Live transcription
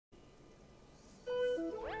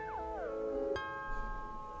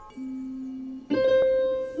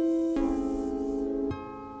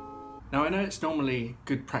know it's normally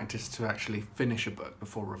good practice to actually finish a book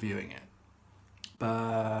before reviewing it,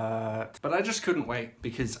 but I just couldn't wait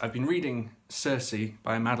because I've been reading Circe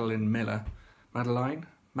by Madeline Miller. Madeline?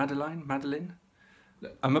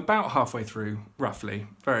 I'm about halfway through, roughly,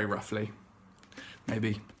 very roughly,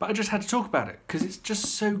 maybe. But I just had to talk about it because it's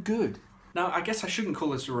just so good. Now, I guess I shouldn't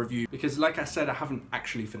call this a review because, like I said, I haven't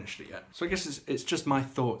actually finished it yet. So I guess it's just my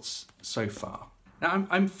thoughts so far. Now,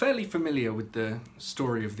 I'm fairly familiar with the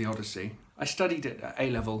story of the Odyssey. I studied it at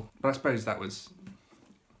A-level, but I suppose that was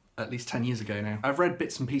at least 10 years ago now. I've read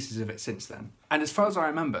bits and pieces of it since then. And as far as I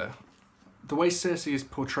remember, the way Circe is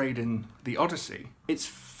portrayed in the Odyssey, it's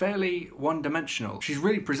fairly one-dimensional. She's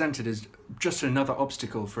really presented as just another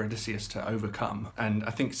obstacle for Odysseus to overcome. And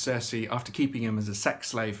I think Circe, after keeping him as a sex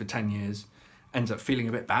slave for 10 years, ends up feeling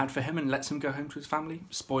a bit bad for him and lets him go home to his family.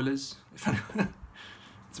 Spoilers.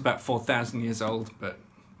 It's about 4,000 years old, but,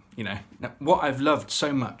 you know. Now, what I've loved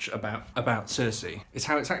so much about Circe is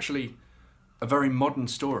how it's actually a very modern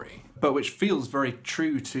story, but which feels very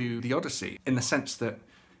true to the Odyssey in the sense that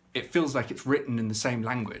it feels like it's written in the same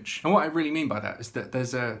language. And what I really mean by that is that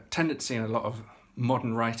there's a tendency in a lot of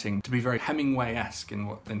modern writing to be very Hemingway-esque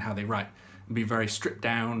in how they write, and be very stripped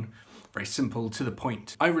down, very simple, to the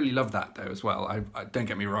point. I really love that though as well. I don't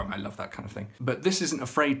get me wrong, I love that kind of thing. But this isn't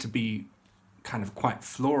afraid to be kind of quite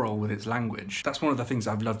floral with its language. That's one of the things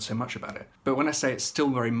I've loved so much about it. But when I say it's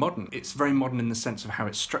still very modern, it's very modern in the sense of how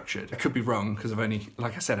it's structured. I could be wrong because I've only,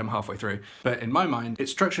 like I said, I'm halfway through. But in my mind,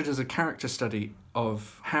 it's structured as a character study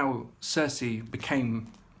of how Circe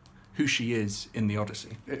became who she is in the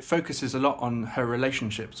Odyssey. It focuses a lot on her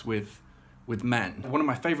relationships with men. One of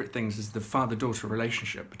my favourite things is the father-daughter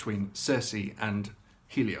relationship between Circe and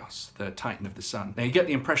Helios, the Titan of the sun. Now you get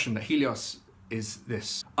the impression that Helios is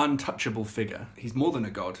this untouchable figure. He's more than a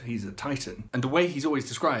god, he's a titan. And the way he's always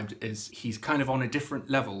described is he's kind of on a different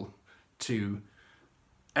level to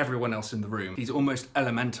everyone else in the room. He's almost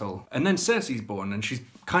elemental. And then Circe's born, and she's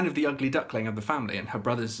kind of the ugly duckling of the family, and her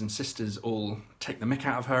brothers and sisters all take the mick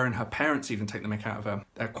out of her, and her parents even take the mick out of her.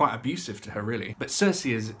 They're quite abusive to her, really. But Circe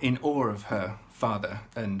is in awe of her father,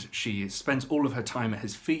 and she spends all of her time at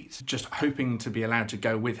his feet, just hoping to be allowed to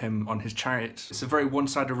go with him on his chariot. It's a very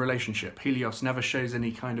one-sided relationship. Helios never shows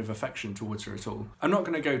any kind of affection towards her at all. I'm not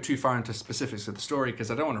going to go too far into specifics of the story because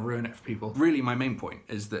I don't want to ruin it for people. Really, my main point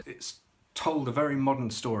is that it's told a very modern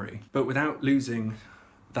story, but without losing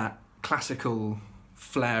that classical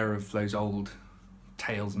flair of those old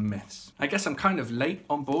tales and myths. I guess I'm kind of late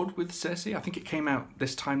on board with Circe. I think it came out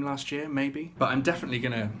this time last year, maybe. But I'm definitely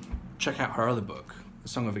gonna check out her other book, The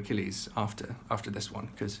Song of Achilles, after this one,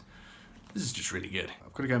 because this is just really good.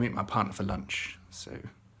 I've got to go meet my partner for lunch, so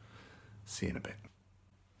see you in a bit.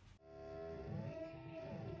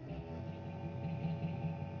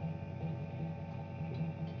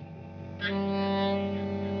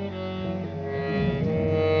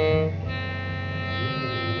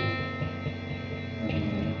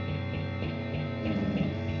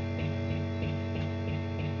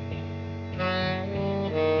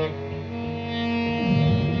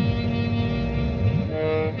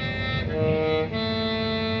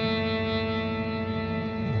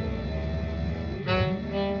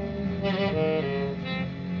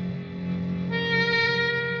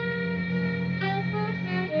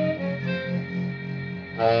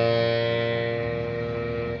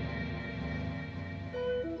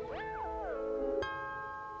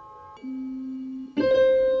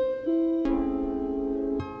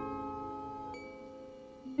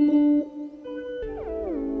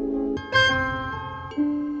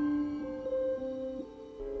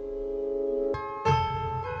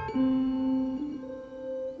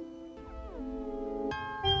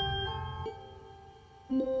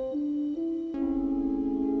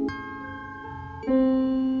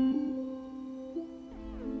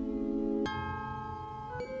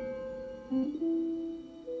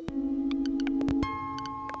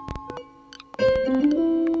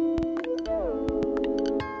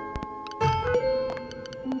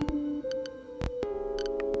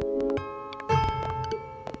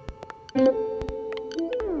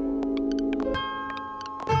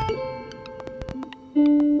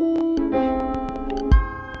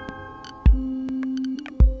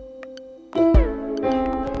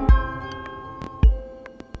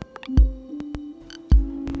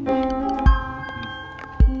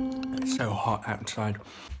 So hot outside.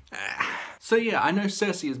 So yeah, I know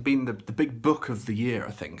Circe has been the big book of the year,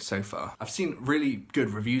 I think, so far. I've seen really good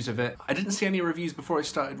reviews of it. I didn't see any reviews before I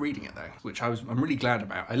started reading it though, which I'm really glad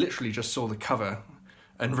about. I literally just saw the cover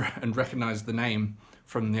and recognised the name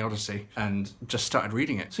from the Odyssey and just started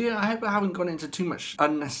reading it. So yeah, I hope I haven't gone into too much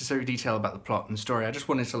unnecessary detail about the plot and story. I just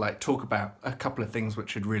wanted to like talk about a couple of things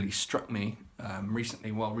which had really struck me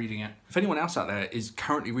recently while reading it. If anyone else out there is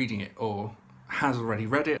currently reading it or has already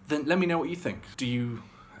read it, then let me know what you think. Do you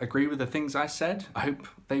agree with the things I said? I hope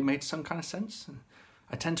they made some kind of sense.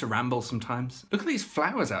 I tend to ramble sometimes. Look at these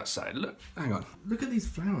flowers outside. Look, hang on. Look at these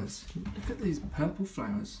flowers. Look at these purple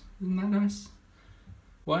flowers. Isn't that nice?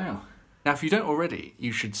 Wow. Now, if you don't already,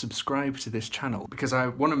 you should subscribe to this channel because I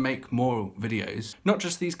want to make more videos. Not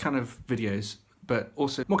just these kind of videos, but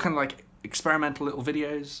also more kind of like experimental little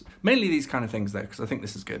videos. Mainly these kind of things though, because I think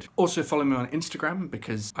this is good. Also follow me on Instagram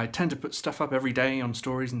because I tend to put stuff up every day on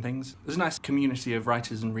stories and things. There's a nice community of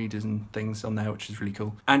writers and readers and things on there, which is really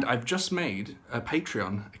cool. And I've just made a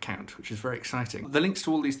Patreon account, which is very exciting. The links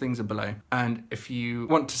to all these things are below. And if you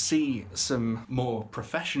want to see some more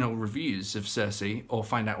professional reviews of Circe or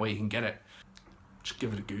find out where you can get it, just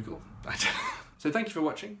give it a Google. So thank you for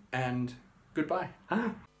watching and goodbye.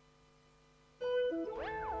 Ah.